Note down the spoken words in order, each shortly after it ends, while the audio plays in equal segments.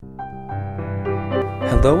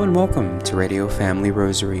Hello and welcome to Radio Family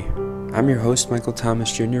Rosary. I'm your host, Michael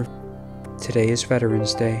Thomas Jr. Today is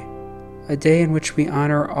Veterans Day, a day in which we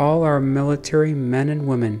honor all our military men and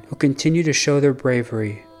women who continue to show their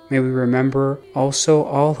bravery. May we remember also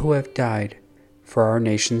all who have died for our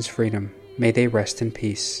nation's freedom. May they rest in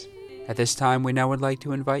peace. At this time, we now would like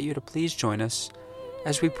to invite you to please join us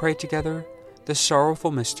as we pray together the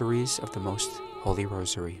sorrowful mysteries of the Most Holy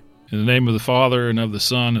Rosary. In the name of the Father, and of the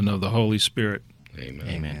Son, and of the Holy Spirit. Amen.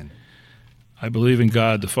 Amen. I believe in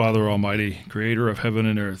God, the Father Almighty, creator of heaven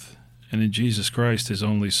and earth, and in Jesus Christ, his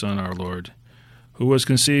only Son, our Lord, who was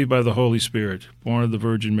conceived by the Holy Spirit, born of the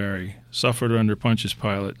Virgin Mary, suffered under Pontius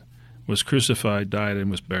Pilate, was crucified, died,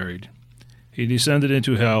 and was buried. He descended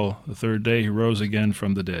into hell. The third day he rose again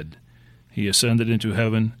from the dead. He ascended into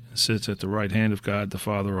heaven and sits at the right hand of God, the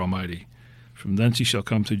Father Almighty. From thence he shall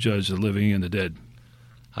come to judge the living and the dead.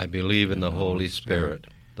 I believe in the Holy Spirit,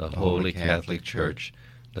 the Holy Catholic Church,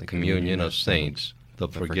 the communion of saints, the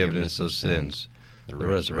forgiveness of sins, the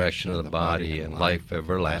resurrection of the body, and life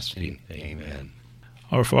everlasting. Amen.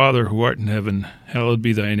 Our Father, who art in heaven, hallowed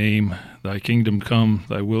be thy name. Thy kingdom come,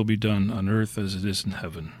 thy will be done, on earth as it is in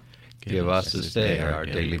heaven. Give us this day our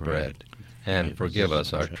daily bread, and forgive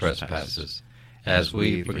us our trespasses, as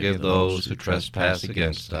we forgive those who trespass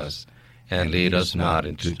against us. And lead us not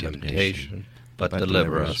into temptation, but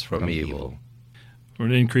deliver us from evil. For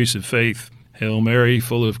an increase of faith, Hail Mary,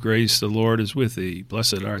 full of grace, the Lord is with thee.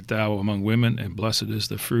 Blessed art thou among women, and blessed is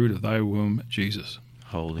the fruit of thy womb, Jesus.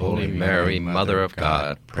 Holy Mary, Mother of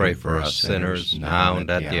God, pray for us sinners, now and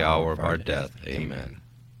at the hour of our death. Amen.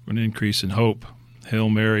 For an increase in hope, Hail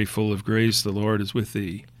Mary, full of grace, the Lord is with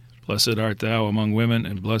thee. Blessed art thou among women,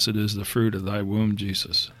 and blessed is the fruit of thy womb,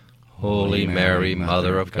 Jesus. Holy Mary,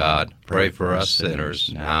 Mother of God, pray for us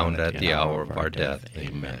sinners, now and at the hour of our death.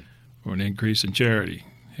 Amen. For an increase in charity,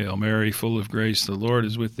 Hail Mary, full of grace, the Lord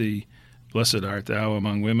is with thee. Blessed art thou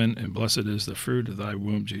among women, and blessed is the fruit of thy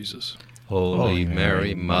womb, Jesus. Holy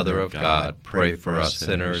Mary, Mother of God, pray for us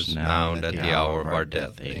sinners, now and at the hour of our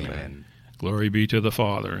death. Amen. Glory be to the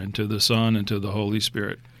Father, and to the Son, and to the Holy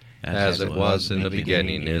Spirit. As it was in the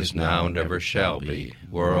beginning, is now, and ever shall be,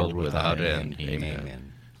 world without end.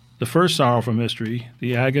 Amen. The first sorrowful mystery,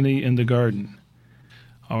 the agony in the garden.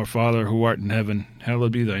 Our Father, who art in heaven,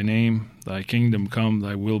 hallowed be thy name. Thy kingdom come,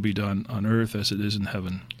 thy will be done, on earth as it is in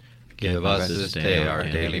heaven. Give us this day our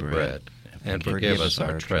daily bread, and forgive us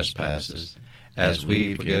our trespasses, as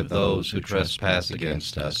we forgive those who trespass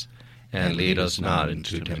against us. And lead us not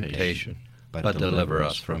into temptation, but deliver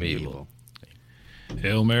us from evil.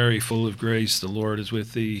 Hail Mary, full of grace, the Lord is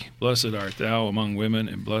with thee. Blessed art thou among women,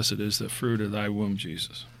 and blessed is the fruit of thy womb,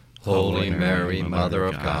 Jesus. Holy Mary, Mother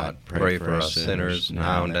of God, pray for us sinners,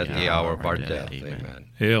 now and at the hour of our death. Amen.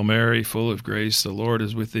 Hail Mary, full of grace, the Lord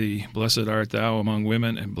is with thee. Blessed art thou among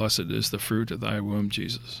women, and blessed is the fruit of thy womb,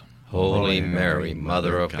 Jesus. Holy Mary,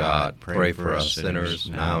 Mother of God, pray for us sinners,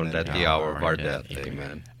 now and at the hour of our death.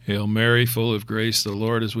 Amen. Hail Mary, full of grace, the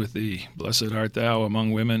Lord is with thee. Blessed art thou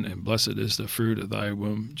among women, and blessed is the fruit of thy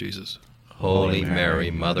womb, Jesus. Holy Mary,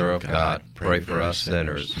 Mother of God, pray for us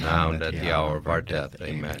sinners, now and at the hour of our death.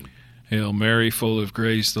 Amen. Hail Mary, full of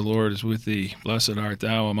grace, the Lord is with thee. Blessed art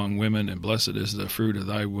thou among women, and blessed is the fruit of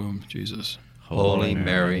thy womb, Jesus. Holy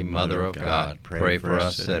Mary, Mother of God, pray for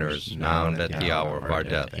us sinners, now and at the hour of our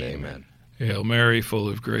death. Amen. Hail Mary, full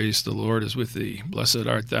of grace, the Lord is with thee. Blessed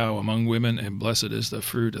art thou among women, and blessed is the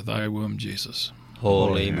fruit of thy womb, Jesus.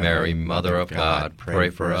 Holy Mary, Mother of God, pray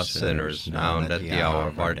for us sinners, now and at the hour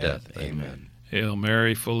of our death. Amen. Hail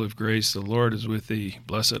Mary, full of grace, the Lord is with thee.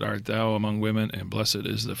 Blessed art thou among women, and blessed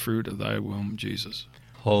is the fruit of thy womb, Jesus.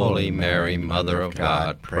 Holy Mary, Mother of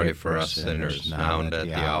God, pray for us sinners, now and at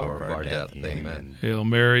the hour of our death. Amen. Hail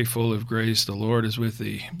Mary, full of grace, the Lord is with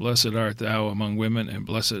thee. Blessed art thou among women, and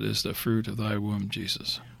blessed is the fruit of thy womb,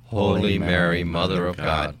 Jesus. Holy Mary, Mother of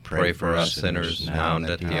God, pray for us sinners, now and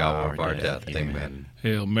at the hour of our death. Amen.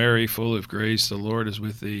 Hail Mary, full of grace, the Lord is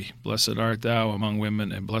with thee. Blessed art thou among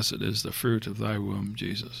women, and blessed is the fruit of thy womb,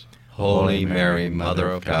 Jesus. Holy Mary,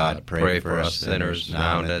 Mother of God, pray for us sinners,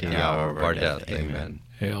 now and at the hour of our death. Amen.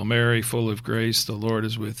 Hail Mary, full of grace, the Lord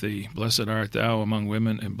is with thee. Blessed art thou among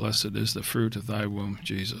women, and blessed is the fruit of thy womb,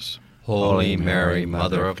 Jesus. Holy Mary,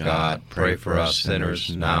 Mother of God, pray for us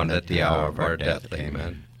sinners, now and at the hour of our death.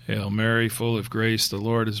 Amen. Hail Mary, full of grace, the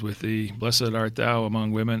Lord is with thee. Blessed art thou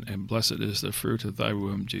among women, and blessed is the fruit of thy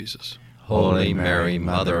womb, Jesus. Holy Mary,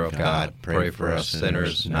 Mother of God, pray for us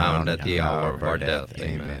sinners, now and at the hour of our death.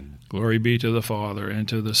 Amen. Glory be to the Father, and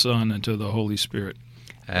to the Son, and to the Holy Spirit.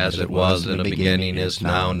 As it was in the beginning, is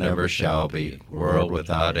now, and never shall be, world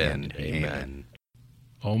without end. Amen.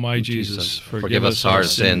 O my Jesus, Forgive us our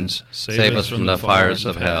sins, save us from the fires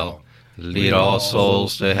of hell, lead all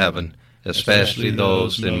souls to heaven, especially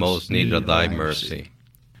those in most need of thy mercy.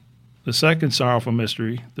 The second sorrowful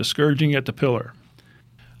mystery, the scourging at the pillar.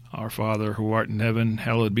 Our Father, who art in heaven,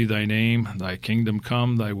 hallowed be thy name. Thy kingdom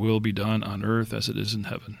come, thy will be done on earth as it is in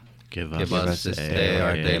heaven. Give us this day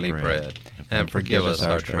our daily bread, and forgive us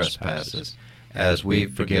our trespasses, as we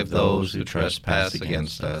forgive those who trespass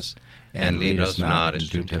against us. And lead us not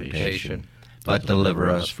into temptation, but deliver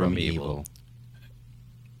us from evil.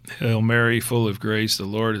 Hail Mary, full of grace, the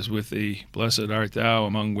Lord is with thee. Blessed art thou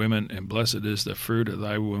among women, and blessed is the fruit of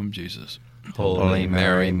thy womb, Jesus. Holy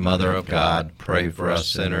Mary, Mother of God, pray for us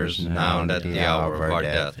sinners, now and at the hour of our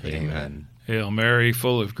death. Amen. Hail Mary,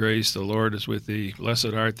 full of grace, the Lord is with thee.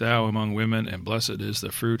 Blessed art thou among women, and blessed is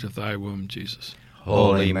the fruit of thy womb, Jesus.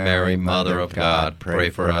 Holy Mary, Mother of God, pray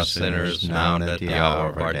for us sinners, now and at the hour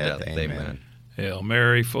of our death. Amen. Hail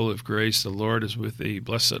Mary, full of grace, the Lord is with thee.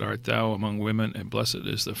 Blessed art thou among women, and blessed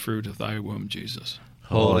is the fruit of thy womb, Jesus.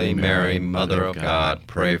 Holy Mary, Mother of God,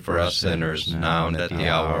 pray for us sinners, now and at the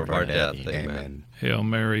hour of our death. Amen. Hail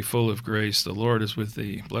Mary, full of grace, the Lord is with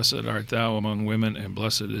thee. Blessed art thou among women, and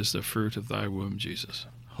blessed is the fruit of thy womb, Jesus.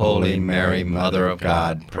 Holy Mary, Mother of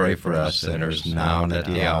God, pray for us sinners, now and at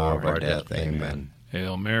the hour of our death. Amen.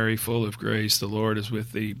 Hail Mary, full of grace, the Lord is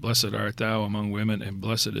with thee. Blessed art thou among women, and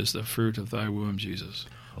blessed is the fruit of thy womb, Jesus.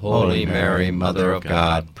 Holy Mary, Mother of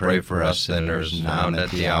God, pray for us sinners, now and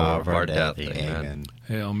at the hour of our death. Amen.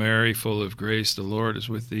 Hail Mary, full of grace, the Lord is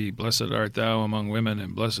with thee. Blessed art thou among women,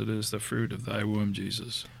 and blessed is the fruit of thy womb,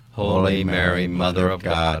 Jesus. Holy Mary, Mother of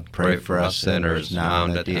God, pray for us sinners, now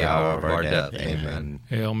and at the hour of our death. Amen.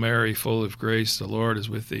 Hail Mary, full of grace, the Lord is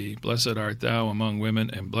with thee. Blessed art thou among women,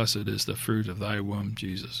 and blessed is the fruit of thy womb,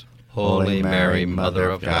 Jesus. Holy Mary, Mother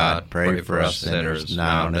of God, pray for us sinners,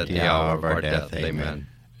 now and at the hour of our death. Amen.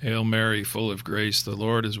 Hail Mary, full of grace, the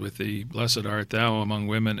Lord is with thee. Blessed art thou among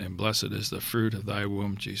women, and blessed is the fruit of thy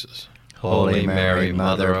womb, Jesus. Holy Mary,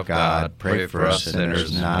 Mother of God, pray for us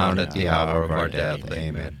sinners, now and at the hour of our death.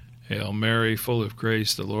 Amen. Hail Mary, full of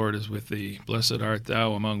grace, the Lord is with thee. Blessed art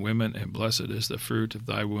thou among women, and blessed is the fruit of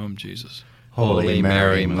thy womb, Jesus. Holy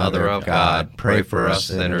Mary, Mother of God, pray for us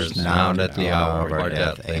sinners, now and at the hour of our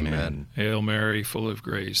death. Amen. Hail Mary, full of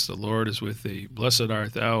grace, the Lord is with thee. Blessed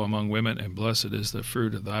art thou among women, and blessed is the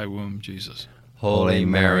fruit of thy womb, Jesus. Holy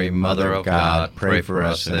Mary, Mother of God, pray for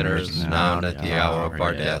us sinners, now and at the hour of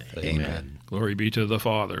our death. Amen. Glory be to the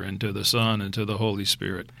Father, and to the Son, and to the Holy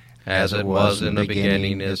Spirit. As it was in the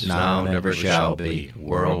beginning, is now, and ever shall be,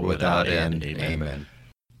 world without end. Amen.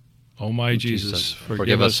 O my Jesus,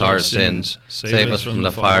 forgive us our sins, save us from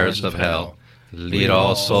the fires of hell, lead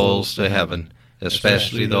all souls to heaven,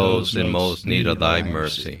 especially those in most need of thy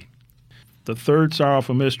mercy. The third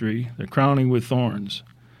sorrowful mystery, the crowning with thorns.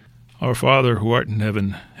 Our Father, who art in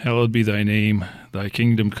heaven, hallowed be thy name. Thy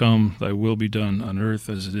kingdom come, thy will be done on earth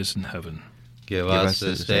as it is in heaven. Give us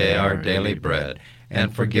this day our daily bread,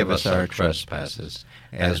 and forgive us our trespasses,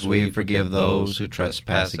 as we forgive those who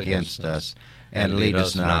trespass against us. And lead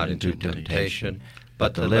us not into temptation,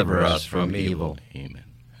 but deliver us from evil. Amen.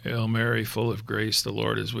 Hail Mary, full of grace, the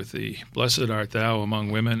Lord is with thee. Blessed art thou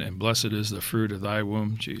among women, and blessed is the fruit of thy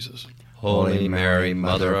womb, Jesus. Holy Mary,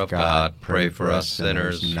 Mother of God, pray for us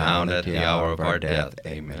sinners, now and at the hour of our death.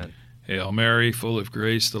 Amen. Hail Mary, full of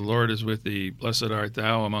grace, the Lord is with thee. Blessed art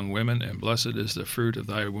thou among women, and blessed is the fruit of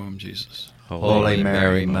thy womb, Jesus. Holy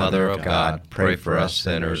Mary, Mother of God, pray for us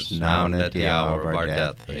sinners, now and at the hour of our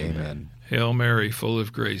death. Amen. Hail Mary, full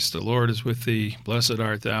of grace, the Lord is with thee. Blessed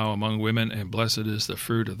art thou among women, and blessed is the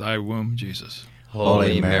fruit of thy womb, Jesus.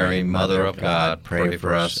 Holy Mary, Mother of God, pray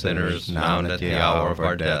for us sinners, now and at the hour of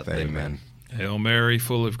our death. Amen. Hail Mary,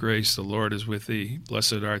 full of grace, the Lord is with thee.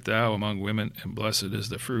 Blessed art thou among women, and blessed is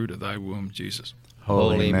the fruit of thy womb, Jesus.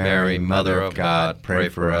 Holy Mary, Mother of God, pray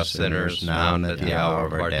for us sinners, now and at the hour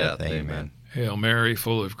of our death. Amen. Hail Mary,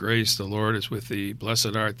 full of grace, the Lord is with thee.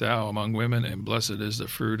 Blessed art thou among women, and blessed is the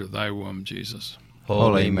fruit of thy womb, Jesus.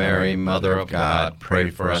 Holy Mary, Mother of God, pray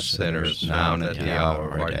for us sinners, now and at the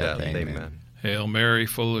hour of our death. Amen. Hail Mary,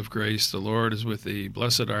 full of grace, the Lord is with thee.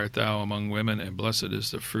 Blessed art thou among women, and blessed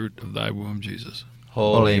is the fruit of thy womb, Jesus.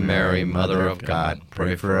 Holy Mary, Mother of God,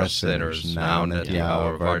 pray for us sinners, now and at the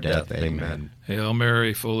hour of our death. Amen. Hail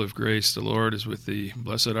Mary, full of grace, the Lord is with thee.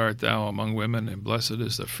 Blessed art thou among women, and blessed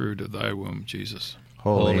is the fruit of thy womb, Jesus.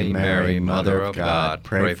 Holy Mary, Mother of God,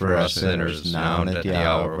 pray for us sinners, now and at the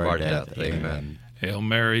hour of our death. Amen. Hail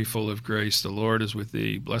Mary, full of grace, the Lord is with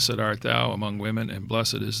thee. Blessed art thou among women, and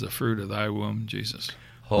blessed is the fruit of thy womb, Jesus.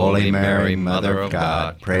 Holy Mary, Mother of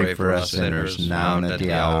God, pray for us sinners, now and at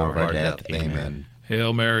the hour of our death. Amen.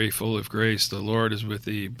 Hail Mary, full of grace, the Lord is with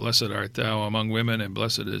thee. Blessed art thou among women, and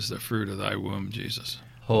blessed is the fruit of thy womb, Jesus.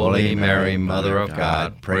 Holy Mary, Mother of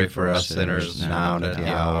God, pray for us sinners, now and at the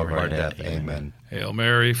hour of our death. Amen. Hail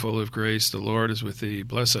Mary, full of grace, the Lord is with thee.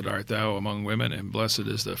 Blessed art thou among women, and blessed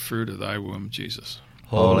is the fruit of thy womb, Jesus.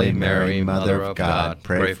 Holy Mary, Mother of God,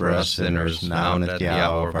 pray for us sinners, now and at the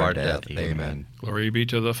hour of our death. Amen. Glory be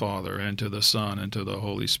to the Father, and to the Son, and to the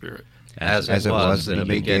Holy Spirit. As it was in the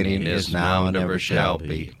beginning, is now, and ever shall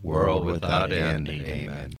be, world without end.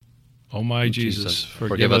 Amen. O my Jesus,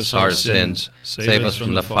 forgive us our sins, save us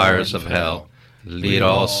from the fires of hell, lead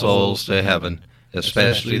all souls to heaven,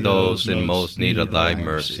 especially those in most need of thy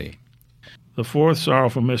mercy. The fourth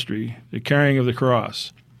sorrowful mystery, the carrying of the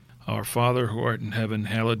cross. Our Father, who art in heaven,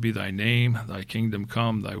 hallowed be thy name. Thy kingdom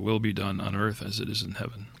come, thy will be done on earth as it is in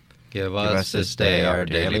heaven. Give us this day our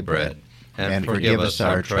daily bread, and forgive us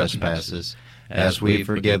our trespasses, as we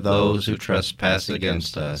forgive those who trespass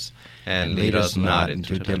against us. And lead us not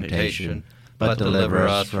into temptation, but deliver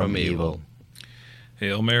us from evil.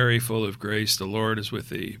 Hail Mary, full of grace, the Lord is with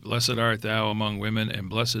thee. Blessed art thou among women, and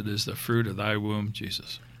blessed is the fruit of thy womb,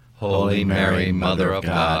 Jesus. Holy Mary, Mother of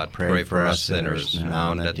God, pray for us sinners,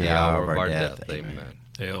 now and at the hour of our death. Amen.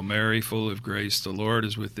 Hail Mary, full of grace, the Lord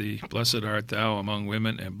is with thee. Blessed art thou among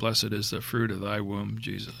women, and blessed is the fruit of thy womb,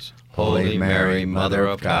 Jesus. Holy Mary, Mother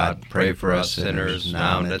of God, pray for us sinners,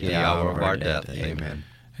 now and at the hour of our death. Amen.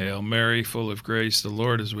 Hail Mary, full of grace, the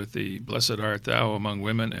Lord is with thee. Blessed art thou among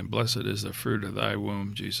women, and blessed is the fruit of thy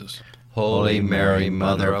womb, Jesus. Holy Mary,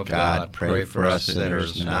 Mother of God, pray for us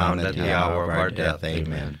sinners, now and at the hour of our death.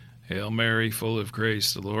 Amen. Hail Mary, full of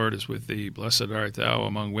grace, the Lord is with thee. Blessed art thou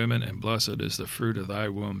among women, and blessed is the fruit of thy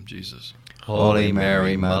womb, Jesus. Holy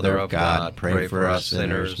Mary, Mother of God, pray for us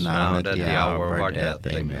sinners, now and at the hour of our death.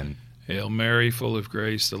 Amen. Hail Mary, full of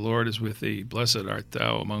grace, the Lord is with thee. Blessed art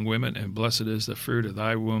thou among women, and blessed is the fruit of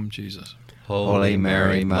thy womb, Jesus. Holy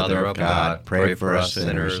Mary, Mother of God, pray for us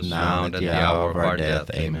sinners, now and at the hour of our death.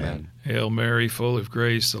 Amen. Hail Mary, full of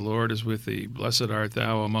grace, the Lord is with thee. Blessed art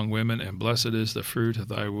thou among women, and blessed is the fruit of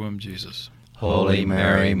thy womb, Jesus. Holy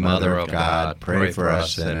Mary, Mother of God, pray for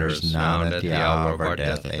us sinners, now and at the hour of our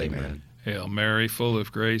death. Amen. Hail Mary, full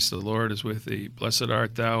of grace, the Lord is with thee. Blessed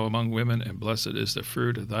art thou among women, and blessed is the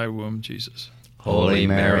fruit of thy womb, Jesus. Holy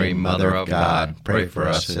Mary, Mother of God, pray for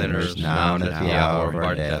us sinners, now and at the hour of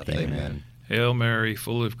our death. Amen. Hail Mary,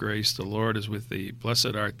 full of grace, the Lord is with thee.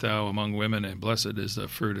 Blessed art thou among women, and blessed is the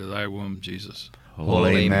fruit of thy womb, Jesus.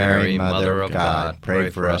 Holy Mary, Mother of God, pray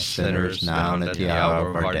for us sinners, now and at the hour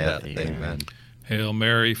of our death. Amen. Hail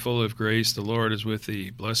Mary, full of grace, the Lord is with thee.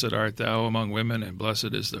 Blessed art thou among women, and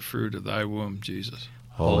blessed is the fruit of thy womb, Jesus.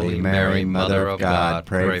 Holy Mary, Mother of God,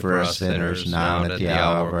 pray for us sinners, now and at the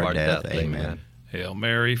hour of our death. Amen. Hail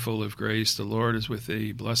Mary, full of grace, the Lord is with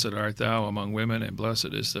thee. Blessed art thou among women, and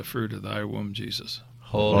blessed is the fruit of thy womb, Jesus.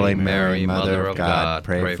 Holy Mary, Mother of God,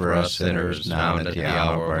 pray for us sinners, now and at the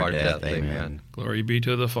hour of our death. Amen. Glory be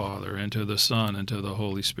to the Father, and to the Son, and to the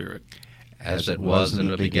Holy Spirit. As it was in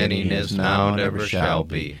the beginning, is now, and ever shall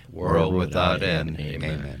be, world without end.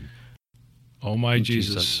 Amen. O my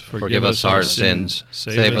Jesus, forgive us our sins,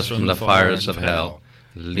 save us from the fires of hell,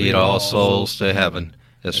 lead all souls to heaven,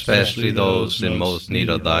 especially those in most need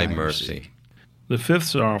of thy mercy. The fifth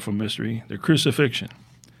sorrowful mystery, the crucifixion.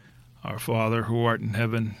 Our Father, who art in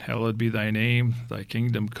heaven, hallowed be thy name. Thy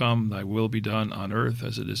kingdom come, thy will be done on earth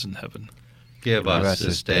as it is in heaven. Give us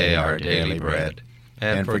this day our daily bread,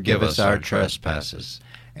 and forgive us our trespasses,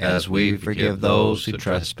 as we forgive those who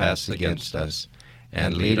trespass against us.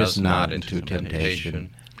 And lead us not into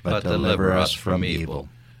temptation, but deliver us from evil.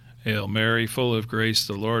 Hail Mary, full of grace,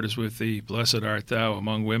 the Lord is with thee. Blessed art thou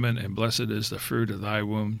among women, and blessed is the fruit of thy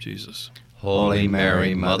womb, Jesus. Holy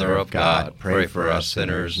Mary, Mother of God, pray for us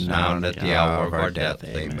sinners, now and at the hour of our death.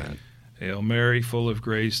 Amen. Hail Mary, full of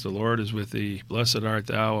grace, the Lord is with thee. Blessed art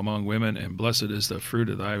thou among women, and blessed is the fruit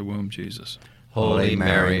of thy womb, Jesus. Holy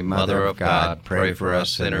Mary, Mother of God, pray for us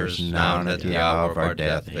sinners, now and at the hour of our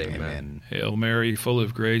death. Amen. Hail Mary, full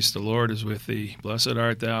of grace, the Lord is with thee. Blessed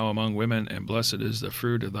art thou among women, and blessed is the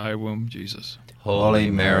fruit of thy womb, Jesus. Holy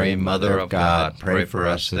Mary, Mother of God, pray for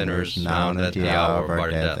us sinners, now and at the hour of our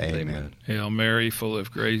death. Amen. Hail Mary, full of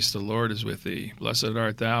grace, the Lord is with thee. Blessed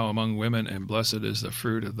art thou among women, and blessed is the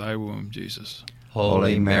fruit of thy womb, Jesus.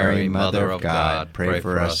 Holy Mary, Mother of God, pray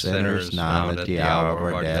for us sinners, now and at the hour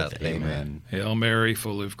of our death. Amen. Hail Mary,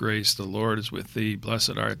 full of grace, the Lord is with thee.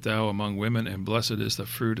 Blessed art thou among women, and blessed is the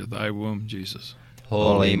fruit of thy womb, Jesus.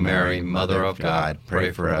 Holy Mary, Mother of God,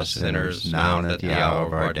 pray for us sinners, now and at the hour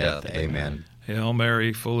of our death. Amen. Hail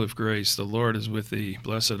Mary, full of grace, the Lord is with thee.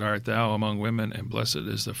 Blessed art thou among women, and blessed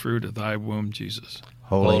is the fruit of thy womb, Jesus.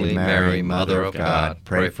 Holy Mary, Mother of God,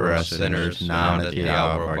 pray for us sinners, now and at the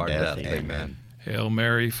hour of our death. Amen. Hail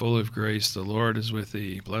Mary, full of grace, the Lord is with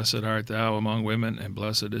thee. Blessed art thou among women, and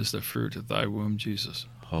blessed is the fruit of thy womb, Jesus.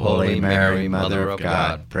 Holy Mary, Mother of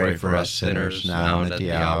God, pray for us sinners, now and at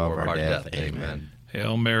the hour of our death. Amen.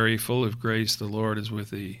 Hail Mary, full of grace, the Lord is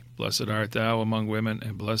with thee. Blessed art thou among women,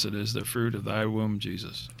 and blessed is the fruit of thy womb,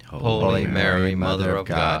 Jesus. Holy Mary, Mother of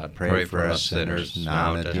God, pray for us sinners,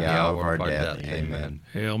 now and at the hour of our death. Amen.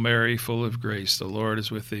 Hail Mary, full of grace, the Lord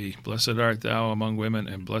is with thee. Blessed art thou among women,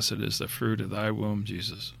 and blessed is the fruit of thy womb,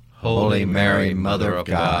 Jesus. Holy Mary, Mother of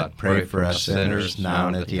God, pray for us sinners, now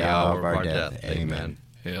and at the hour of our death. Amen.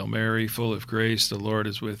 Hail Mary, full of grace, the Lord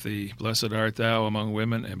is with thee. Blessed art thou among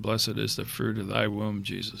women, and blessed is the fruit of thy womb,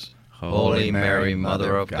 Jesus. Holy Mary,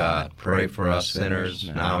 Mother of God, pray for us sinners,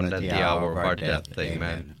 now and at the hour of our death.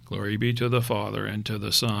 Amen. Glory be to the Father, and to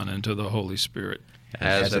the Son, and to the Holy Spirit.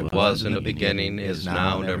 As it was in the beginning, is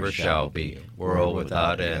now, and ever shall be, world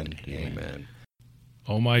without end. Amen.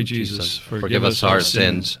 O my Jesus, forgive us our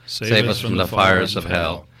sins, save us from the fires of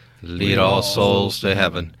hell, lead all souls to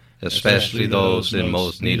heaven, especially those in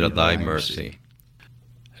most need of thy mercy.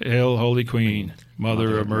 Hail, Holy Queen,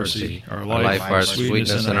 Mother of mercy, our life, our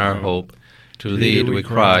sweetness, and our hope. To thee do we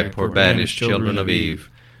cry, poor banished children of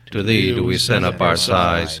Eve. To thee do we send up our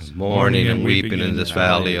sighs, mourning and weeping in this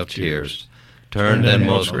valley of tears. Turn then,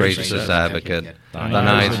 most gracious Advocate, thine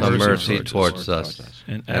eyes of mercy towards us,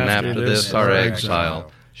 and after this our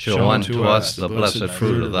exile, show unto us the blessed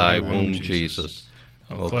fruit of thy womb, Jesus.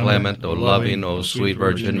 O clement, O loving, O sweet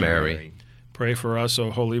Virgin Mary, pray for us,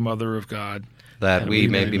 O Holy Mother of God, that we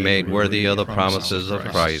may be made worthy of the promises of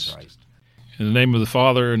Christ. In the name of the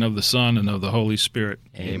Father, and of the Son, and of the Holy Spirit.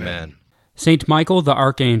 Amen. Saint Michael the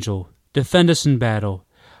Archangel, defend us in battle.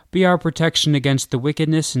 Be our protection against the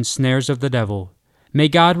wickedness and snares of the devil. May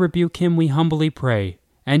God rebuke him, we humbly pray.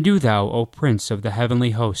 And do thou, O Prince of the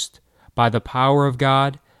heavenly host, by the power of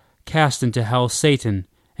God, cast into hell Satan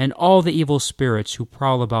and all the evil spirits who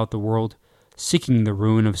prowl about the world, seeking the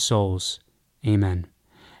ruin of souls. Amen.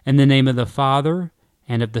 In the name of the Father,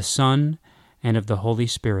 and of the Son, and of the Holy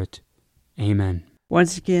Spirit. Amen.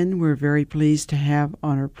 Once again, we're very pleased to have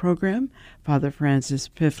on our program Father Francis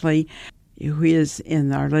Pifley, who is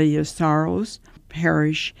in Our Lady of Sorrows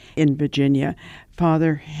Parish in Virginia.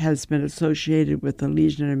 Father has been associated with the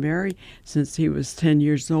Legion of Mary since he was 10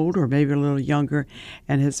 years old, or maybe a little younger,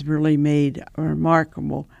 and has really made a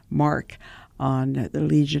remarkable mark on the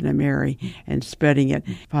Legion of Mary and spreading it.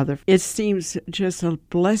 Father, it seems just a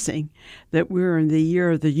blessing that we're in the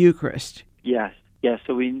year of the Eucharist. Yes.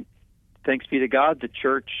 So thanks be to God, the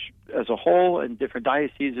Church as a whole and different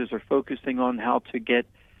dioceses are focusing on how to get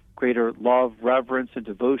greater love, reverence, and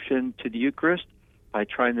devotion to the Eucharist by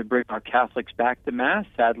trying to bring our Catholics back to Mass.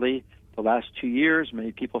 Sadly, the last 2 years,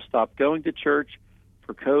 many people stopped going to church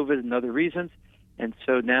for COVID and other reasons, and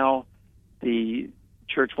so now the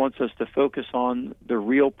Church wants us to focus on the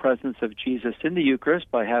real presence of Jesus in the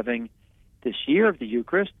Eucharist by having this year of the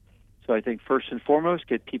Eucharist. So I think first and foremost,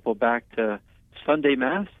 get people back to Sunday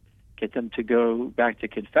Mass, get them to go back to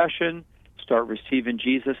confession, start receiving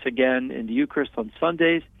Jesus again in the Eucharist on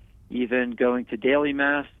Sundays, even going to daily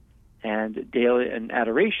Mass and daily and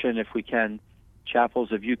adoration if we can,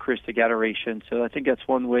 chapels of Eucharistic adoration. So I think that's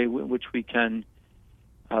one way in which we can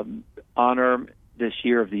honor this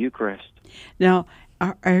year of the Eucharist. Now,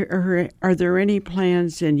 are there any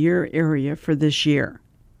plans in your area for this year?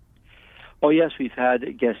 Oh, yes, we've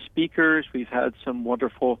had guest speakers. We've had some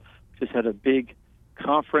wonderful, just had a big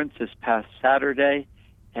conference this past Saturday,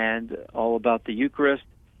 and all about the Eucharist,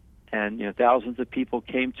 and thousands of people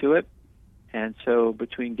came to it. And so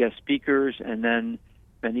between guest speakers and then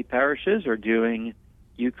many parishes are doing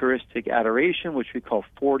Eucharistic adoration, which we call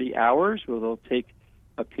 40 hours, where they'll take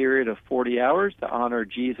a period of 40 hours to honor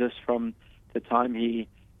Jesus from the time he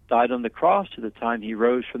died on the cross to the time he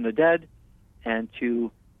rose from the dead, and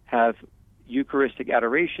to have Eucharistic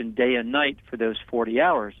adoration day and night for those 40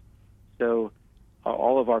 hours. So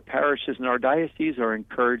all of our parishes in our diocese are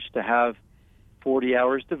encouraged to have 40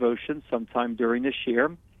 hours devotion sometime during this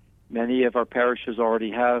year. Many of our parishes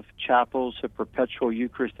already have chapels of perpetual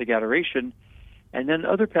Eucharistic adoration, and then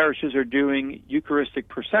other parishes are doing Eucharistic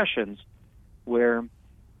processions where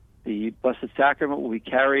the Blessed Sacrament will be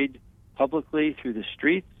carried publicly through the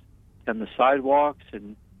streets and the sidewalks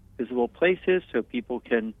and visible places so people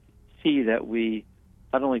can see that we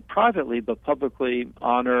not only privately but publicly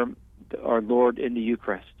honor our Lord in the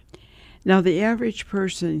Eucharist. Now, the average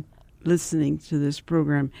person listening to this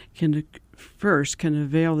program can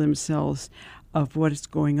avail themselves of what is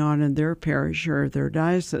going on in their parish or their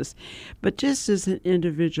diocese. But just as an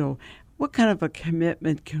individual, what kind of a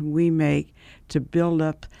commitment can we make to build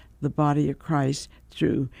up the body of Christ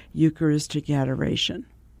through Eucharistic adoration?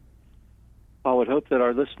 I would hope that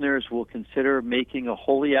our listeners will consider making a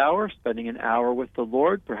holy hour, spending an hour with the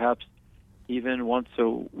Lord, perhaps even once a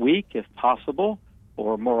week if possible,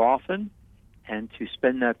 or more often, and to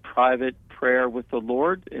spend that private prayer with the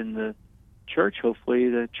Lord in the church. Hopefully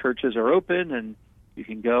the churches are open and you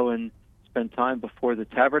can go and spend time before the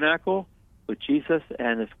tabernacle with Jesus,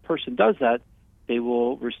 and if a person does that, they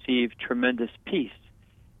will receive tremendous peace.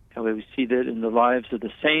 And we see that in the lives of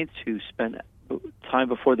the saints who spent time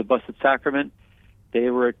before the Blessed Sacrament. They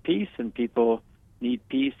were at peace, and people need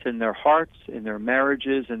peace in their hearts, in their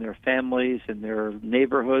marriages, in their families, in their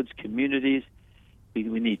neighborhoods, communities. We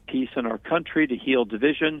need peace in our country to heal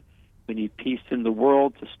division. We need peace in the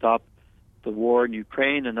world to stop the war in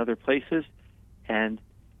Ukraine and other places. And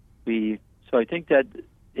so I think that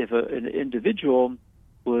if an individual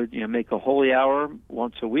would make a holy hour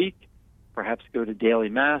once a week, perhaps go to daily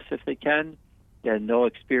Mass if they can, then they'll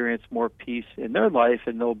experience more peace in their life,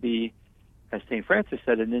 and they'll be, as St. Francis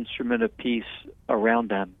said, an instrument of peace around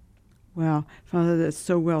them. Wow, Father, that's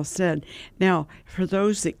so well said. Now, for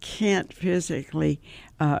those that can't physically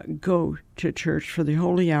go to church for the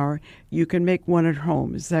holy hour, you can make one at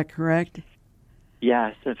home. Is that correct?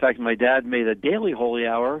 Yes. In fact, my dad made a daily holy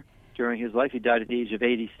hour during his life. He died at the age of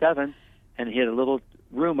 87, and he had a little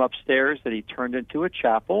room upstairs that he turned into a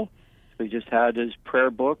chapel. So he just had his prayer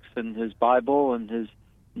books and his Bible and his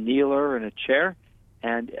kneeler and a chair,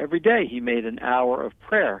 and every day he made an hour of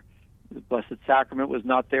prayer. The Blessed Sacrament was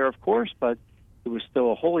not there, of course, but it was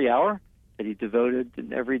still a holy hour that he devoted,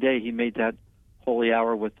 and every day he made that holy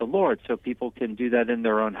hour with the Lord. So people can do that in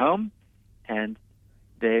their own home, and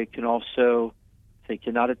they can also, if they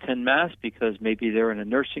cannot attend Mass because maybe they're in a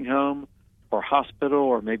nursing home or hospital,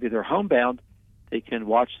 or maybe they're homebound, they can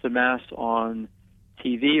watch the Mass on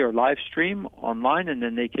TV or live stream online, and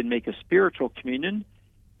then they can make a spiritual communion,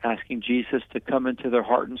 asking Jesus to come into their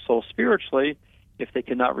heart and soul spiritually if they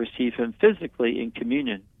cannot receive him physically in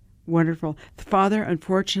communion. Wonderful. Father,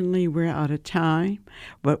 unfortunately, we're out of time,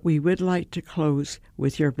 but we would like to close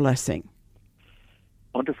with your blessing.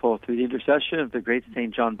 Wonderful. Through the intercession of the great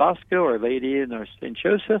St. John Bosco, Our Lady, and our St.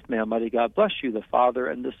 Joseph, may Almighty God bless you, the Father,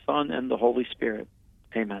 and the Son, and the Holy Spirit.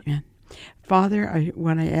 Amen. Amen. Father, I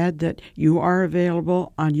want to add that you are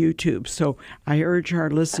available on YouTube, so I urge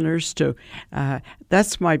our listeners to,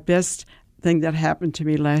 that's my best thing that happened to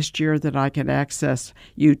me last year, that I can access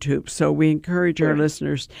YouTube. So we encourage our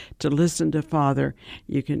listeners to listen to Father.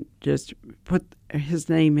 You can just put his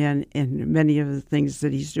name in, and many of the things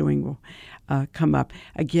that he's doing will come up.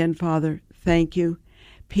 Again, Father, thank you.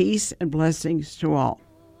 Peace and blessings to all.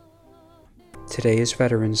 Today is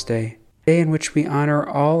Veterans Day, a day in which we honor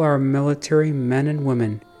all our military men and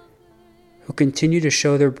women who continue to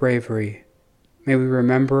show their bravery. May we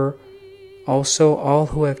remember also all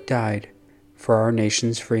who have died for our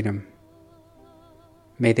nation's freedom.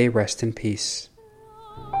 May they rest in peace.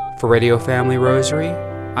 For Radio Family Rosary,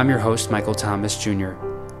 I'm your host, Michael Thomas Jr.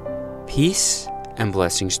 Peace and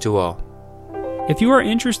blessings to all. If you are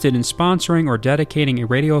interested in sponsoring or dedicating a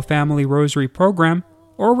Radio Family Rosary program,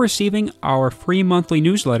 or receiving our free monthly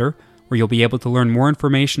newsletter, where you'll be able to learn more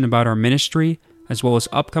information about our ministry, as well as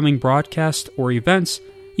upcoming broadcasts or events,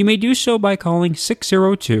 you may do so by calling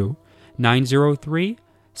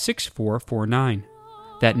 602-903-6449.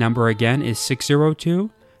 That number again is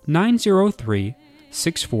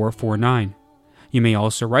 602-903-6449. You may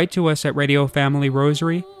also write to us at Radio Family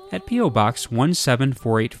Rosary at P.O. Box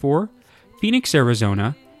 17484, Phoenix,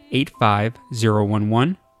 Arizona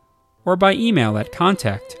 85011, or by email at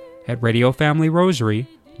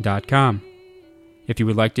contact@radiofamilyrosary.com. If you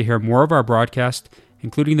would like to hear more of our broadcast,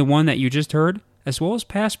 including the one that you just heard, as well as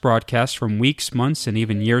past broadcasts from weeks, months, and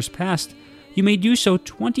even years past, you may do so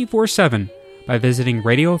 24/7 by visiting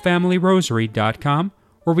radiofamilyrosary.com,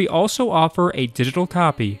 where we also offer a digital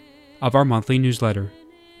copy of our monthly newsletter.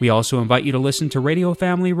 We also invite you to listen to Radio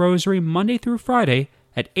Family Rosary Monday through Friday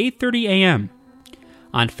at 8:30 a.m.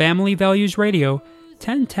 on Family Values Radio,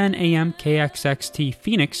 1010 a.m. KXXT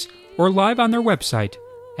Phoenix, or live on their website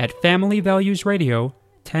at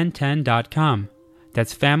familyvaluesradio1010.com.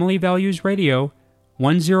 That's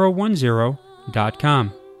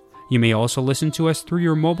familyvaluesradio1010.com. You may also listen to us through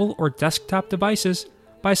your mobile or desktop devices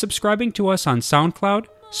by subscribing to us on SoundCloud,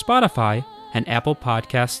 Spotify, and Apple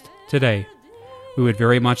Podcasts today. We would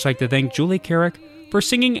very much like to thank Julie Carrick for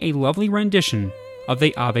singing a lovely rendition of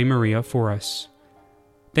the Ave Maria for us.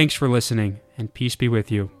 Thanks for listening, and peace be with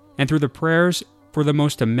you. And through the prayers for the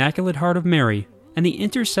most Immaculate Heart of Mary and the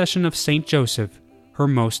intercession of Saint Joseph, her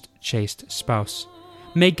most chaste spouse,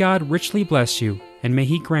 May God richly bless you, and may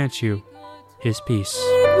He grant you His peace.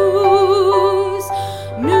 Ooh.